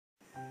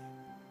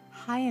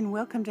Hi and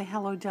welcome to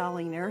Hello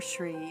Dolly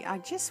Nursery. I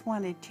just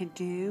wanted to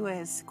do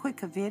as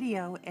quick a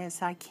video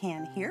as I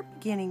can here,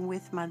 beginning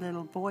with my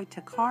little boy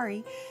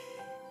Takari.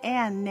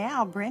 And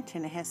now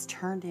Brenton has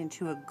turned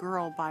into a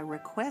girl by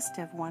request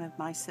of one of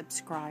my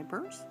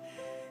subscribers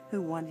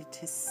who wanted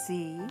to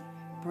see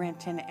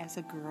Brenton as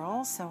a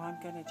girl. So I'm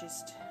going to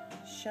just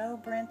show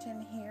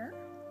Brenton here.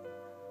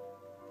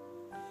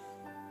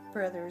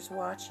 Brother's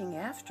watching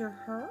after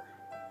her.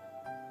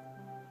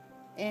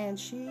 And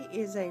she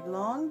is a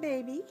long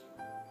baby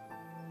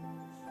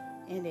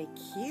and a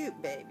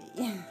cute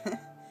baby.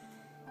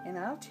 And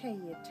I'll tell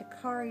you,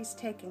 Takari's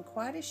taken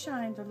quite a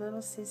shine to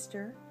little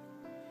sister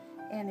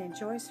and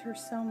enjoys her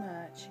so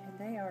much, and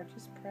they are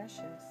just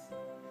precious.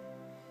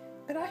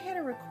 But I had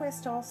a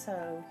request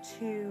also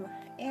to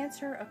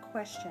answer a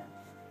question,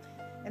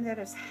 and that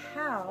is,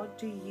 how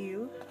do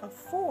you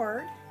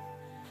afford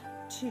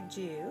to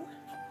do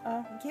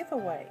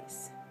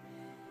giveaways?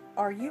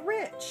 Are you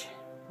rich?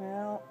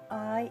 Well,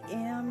 I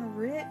am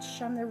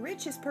rich. I'm the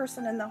richest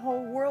person in the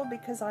whole world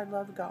because I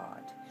love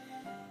God.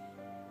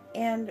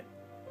 And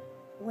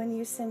when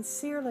you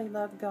sincerely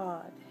love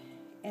God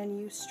and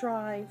you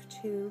strive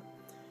to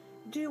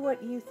do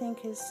what you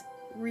think is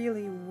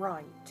really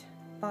right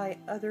by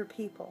other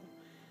people,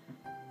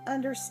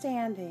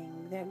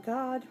 understanding that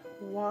God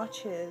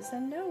watches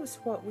and knows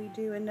what we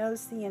do and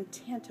knows the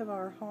intent of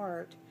our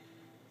heart,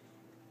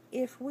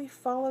 if we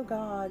follow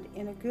God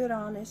in a good,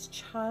 honest,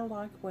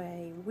 childlike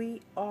way,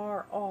 we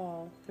are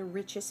all the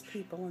richest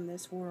people in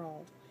this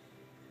world.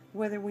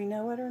 Whether we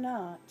know it or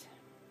not,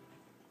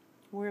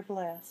 we're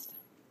blessed.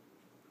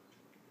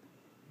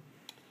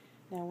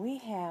 Now we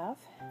have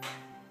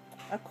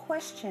a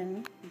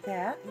question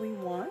that we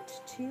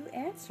want to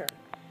answer.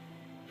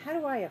 How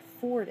do I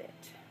afford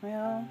it?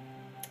 Well,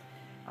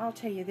 I'll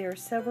tell you, there are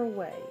several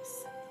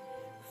ways.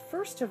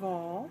 First of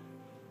all,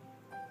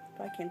 if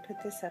I can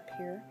put this up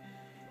here,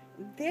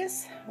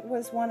 this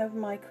was one of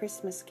my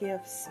Christmas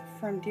gifts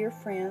from dear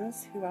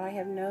friends who I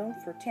have known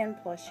for 10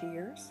 plus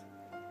years.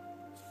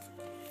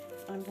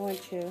 I'm going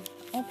to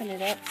open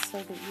it up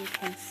so that you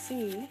can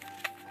see.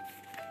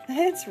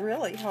 It's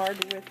really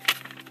hard with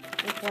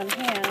one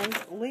hand.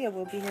 Leah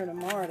will be here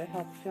tomorrow to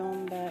help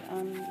film, but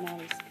I'm not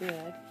as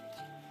good.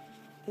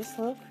 This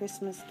little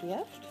Christmas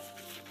gift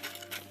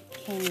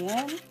came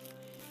in,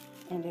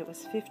 and it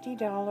was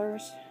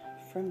 $50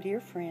 from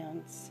dear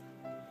friends.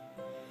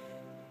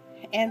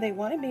 And they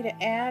wanted me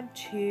to add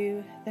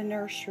to the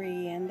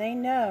nursery, and they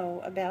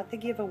know about the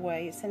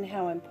giveaways and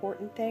how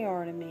important they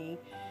are to me,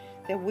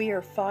 that we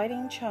are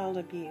fighting child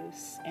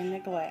abuse and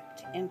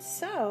neglect. And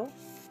so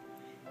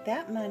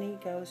that money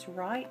goes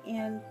right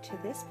into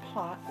this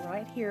pot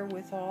right here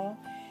with all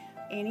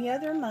any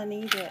other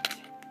money that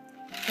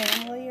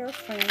family or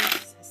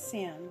friends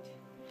send.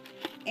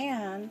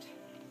 And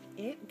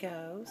it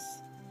goes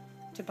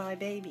to buy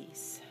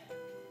babies.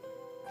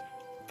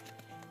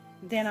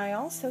 Then I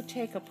also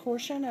take a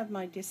portion of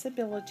my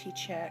disability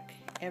check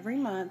every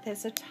month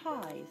as a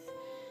tithe.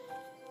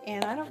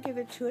 And I don't give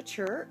it to a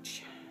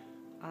church.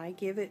 I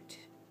give it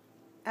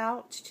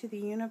out to the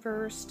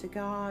universe, to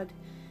God,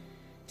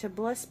 to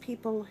bless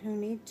people who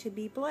need to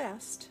be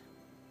blessed.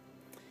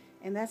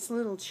 And that's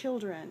little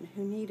children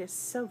who need us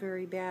so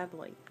very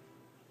badly.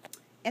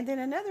 And then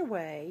another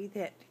way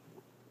that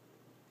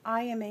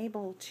I am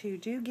able to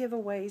do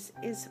giveaways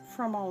is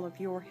from all of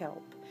your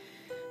help.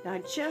 Now,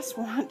 I just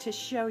want to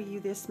show you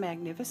this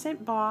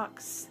magnificent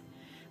box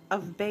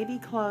of baby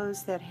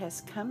clothes that has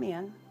come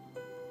in.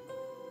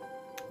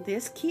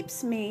 This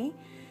keeps me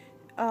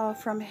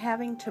from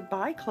having to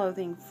buy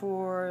clothing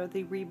for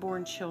the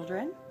reborn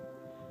children.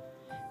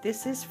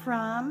 This is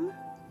from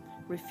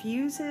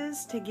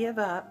Refuses to Give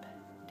Up,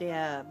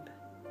 Deb.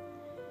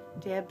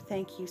 Deb,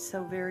 thank you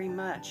so very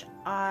much.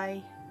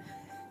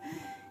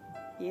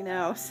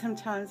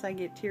 Sometimes I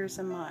get tears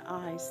in my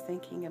eyes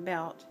thinking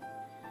about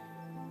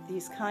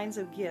these kinds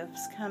of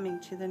gifts coming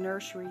to the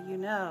nursery,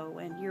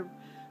 and you're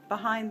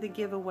behind the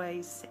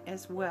giveaways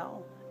as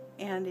well,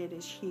 and it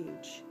is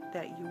huge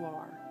that you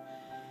are.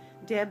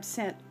 Deb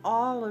sent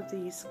all of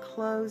these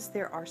clothes.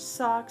 There are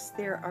socks,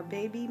 there are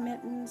baby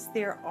mittens,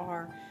 there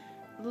are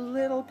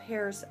little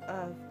pairs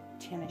of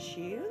tennis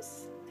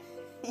shoes.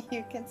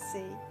 You can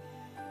see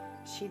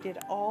she did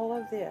all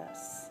of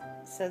this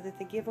so that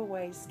the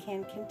giveaways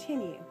can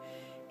continue,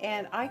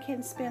 and I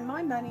can spend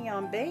my money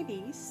on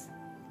babies,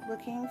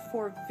 looking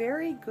for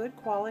very good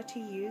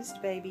quality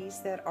used babies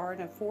that are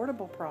an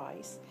affordable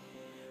price,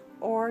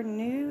 or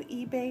new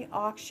eBay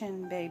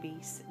auction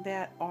babies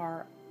that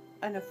are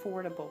an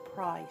affordable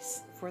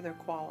price for their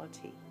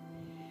quality.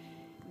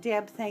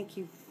 Deb, thank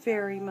you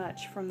very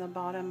much from the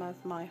bottom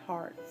of my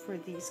heart for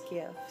these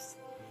gifts.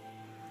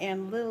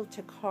 And little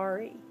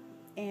Takari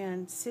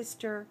and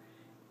sister,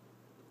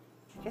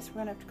 I guess we're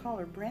going to have to call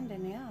her Brenda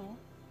now.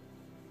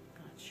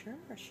 Not sure,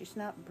 she's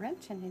not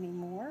Brenton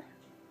anymore.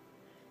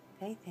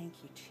 They thank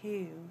you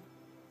too.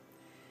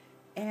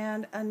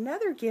 And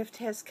another gift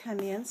has come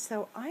in,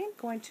 so I'm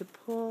going to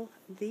pull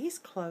these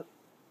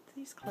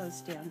these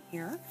clothes down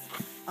here.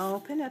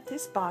 Open up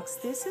this box.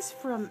 This is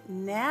from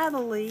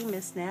Natalie.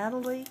 Miss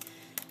Natalie,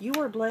 you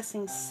are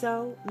blessing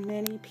so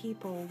many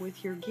people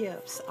with your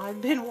gifts.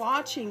 I've been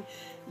watching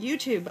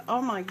YouTube.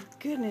 Oh my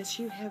goodness,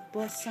 you have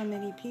blessed so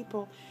many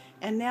people.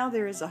 And now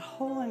there is a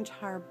whole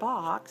entire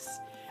box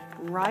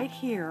right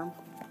here.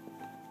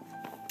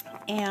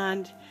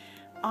 And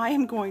I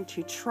am going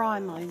to try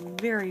my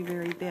very,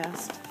 very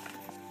best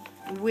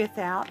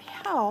without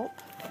help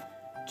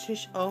to,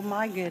 oh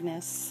my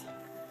goodness.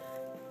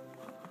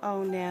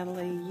 Oh,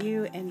 Natalie,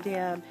 you and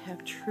Deb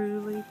have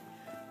truly,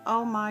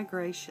 oh my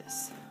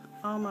gracious,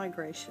 oh my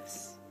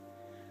gracious.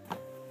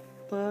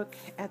 Look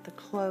at the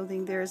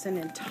clothing. There's an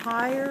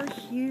entire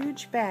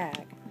huge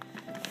bag.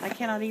 I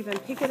cannot even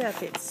pick it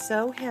up. It's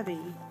so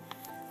heavy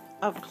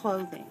of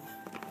clothing.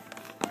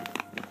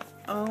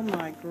 Oh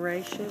my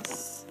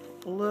gracious.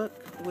 Look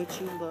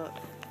what you look.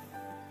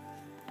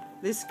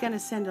 This is going to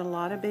send a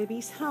lot of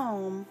babies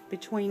home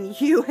between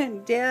you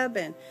and Deb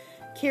and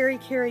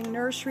Carrie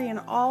Nursery and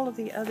all of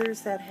the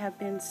others that have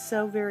been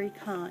so very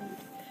kind.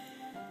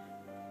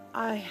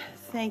 I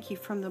thank you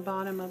from the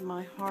bottom of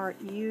my heart.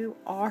 You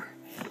are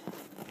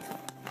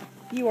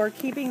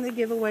keeping the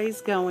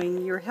giveaways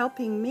going. You're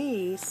helping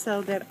me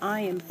so that I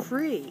am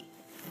free,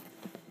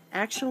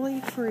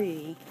 actually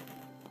free,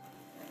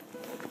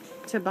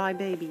 to buy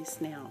babies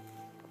now.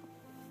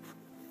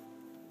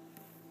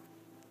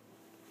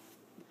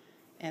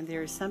 And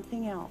there's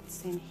something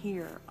else in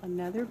here.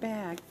 Another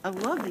bag. I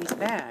love these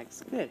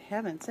bags. Good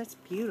heavens, that's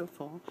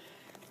beautiful.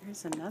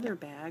 There's another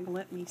bag.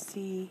 Let me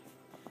see.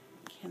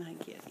 Can I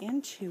get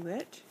into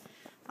it?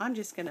 I'm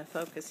just going to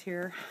focus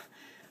here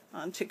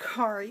on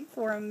Takari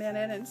for a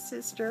minute and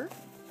sister.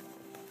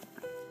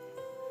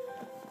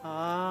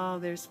 Oh,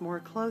 there's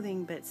more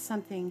clothing, but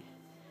something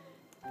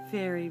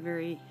very,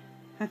 very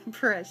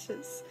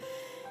precious.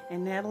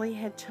 And Natalie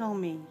had told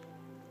me,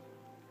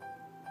 I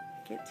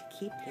get to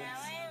keep this.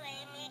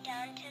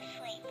 Down to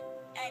sleep.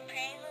 I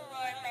pray the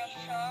Lord my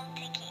soul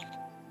to keep.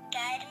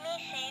 Guide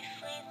me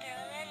safely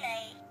through the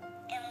night,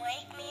 and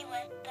wake me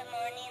with the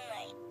morning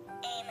light.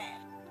 Amen.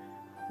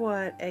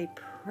 What a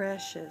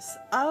precious,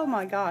 oh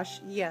my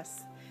gosh,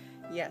 yes,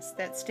 yes,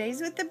 that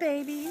stays with the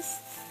babies.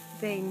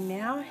 They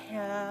now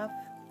have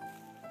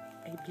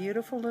a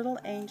beautiful little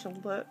angel.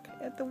 Look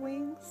at the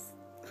wings.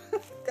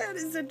 That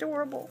is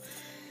adorable.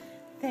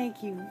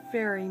 Thank you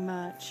very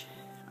much.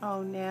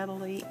 Oh,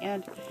 Natalie,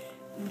 and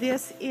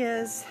this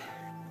is,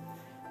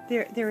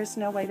 there is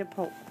no way to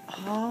pull.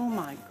 Oh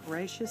my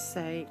gracious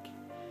sake.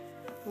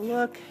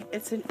 Look,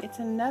 it's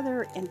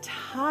another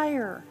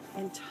entire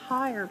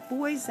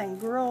boys and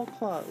girl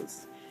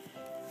clothes.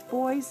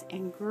 Boys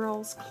and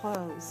girls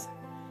clothes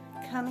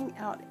coming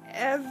out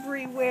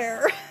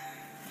everywhere.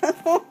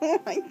 Oh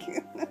my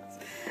goodness.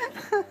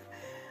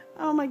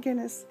 Oh my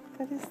goodness.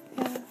 That is,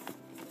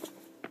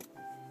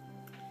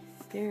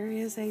 there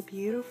is a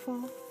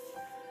beautiful,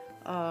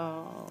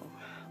 oh,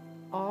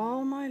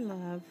 all my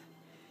love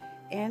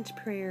and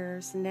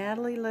prayers.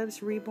 Natalie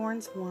Loves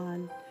Reborns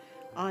 1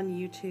 on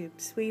YouTube.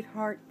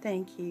 Sweetheart,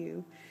 thank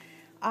you.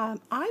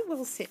 I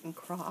will sit and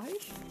cry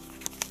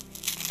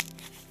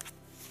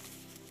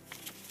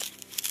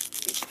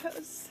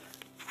because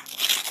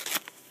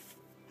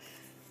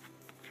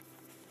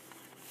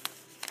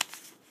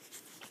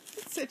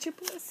it's such a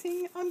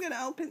blessing. I'm going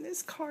to open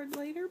this card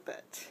later,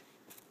 but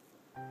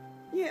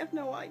you have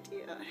no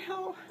idea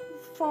how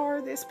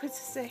far this puts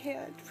us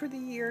ahead for the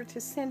year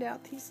to send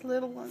out these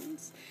little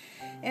ones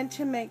and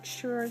to make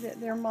sure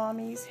that their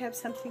mommies have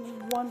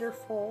something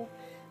wonderful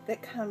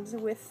that comes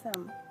with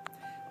them.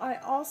 I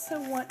also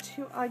want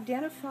to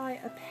identify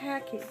a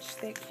package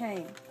that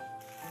came.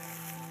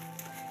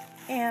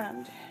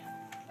 And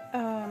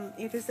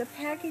it is a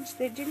package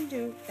that didn't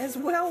do as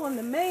well in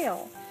the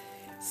mail.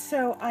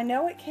 So I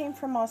know it came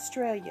from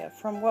Australia,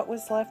 from what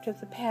was left of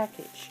the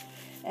package.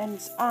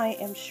 And I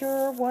am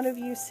sure one of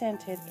you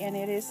sent it, and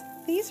it is,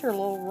 these are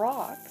little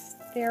rocks.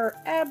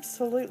 They're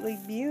absolutely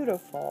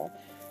beautiful.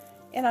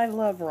 And I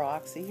love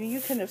rocks. You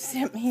couldn't have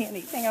sent me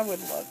anything I would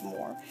love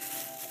more.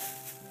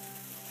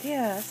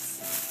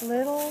 This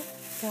little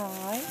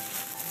guy,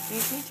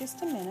 excuse me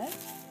just a minute.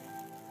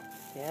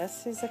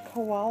 This is a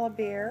koala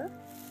bear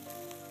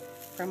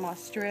from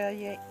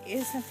Australia.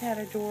 Isn't that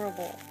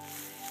adorable?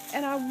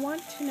 And I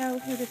want to know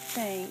who to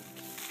thank.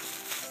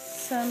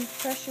 Some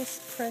precious,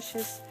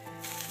 precious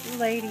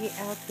lady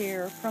out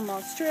there from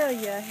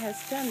Australia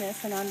has done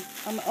this, and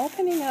I'm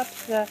opening up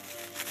the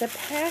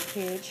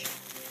package.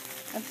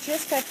 I've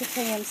just got to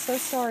tell you, I'm so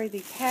sorry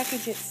the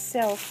package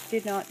itself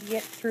did not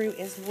get through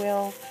as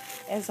well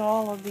as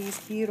all of these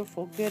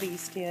beautiful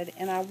goodies did,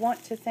 and I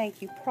want to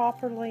thank you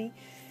properly.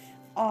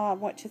 I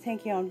want to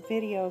thank you on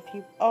video. If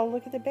you, oh,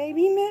 look at the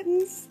baby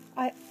mittens.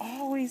 I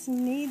always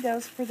need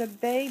those for the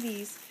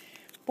babies,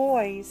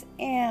 boys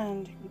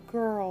and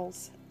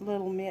girls,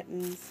 little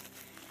mittens.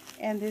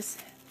 And this,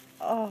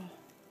 oh,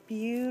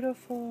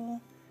 beautiful,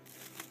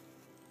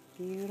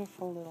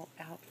 beautiful little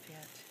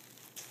outfit.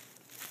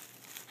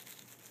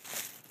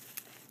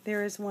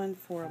 There is one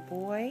for a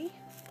boy.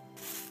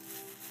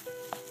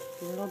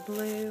 little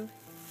blue,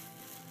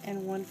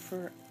 and one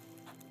for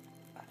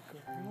a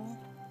girl.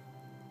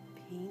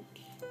 Pink.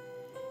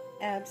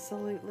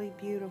 Absolutely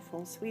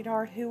beautiful.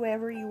 Sweetheart,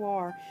 whoever you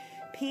are,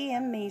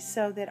 PM me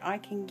so that I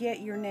can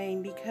get your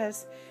name,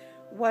 because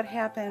what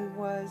happened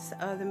was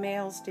the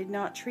mails did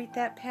not treat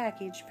that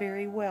package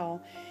very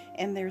well,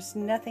 and there's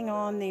nothing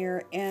on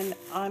there, and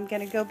I'm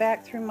going to go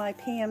back through my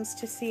PMs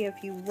to see if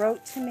you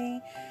wrote to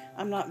me.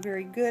 I'm not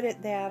very good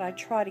at that. I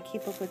try to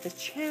keep up with the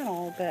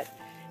channel, but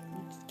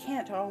you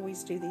can't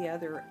always do the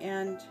other.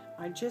 And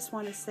I just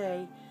want to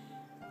say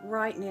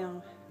right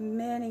now,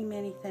 many,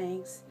 many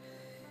thanks.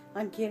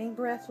 I'm getting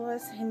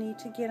breathless. I need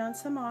to get on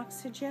some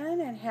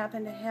oxygen, and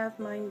happen to have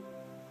my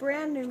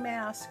brand new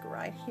mask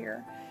right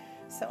here.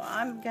 So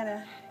I'm going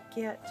to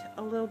get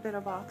a little bit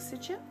of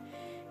oxygen,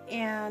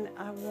 and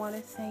I want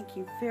to thank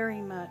you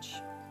very much.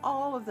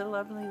 All of the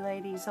lovely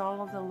ladies,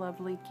 all of the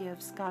lovely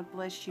gifts. God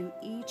bless you,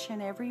 each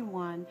and every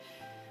one,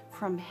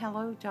 from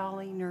Hello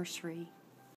Dolly Nursery.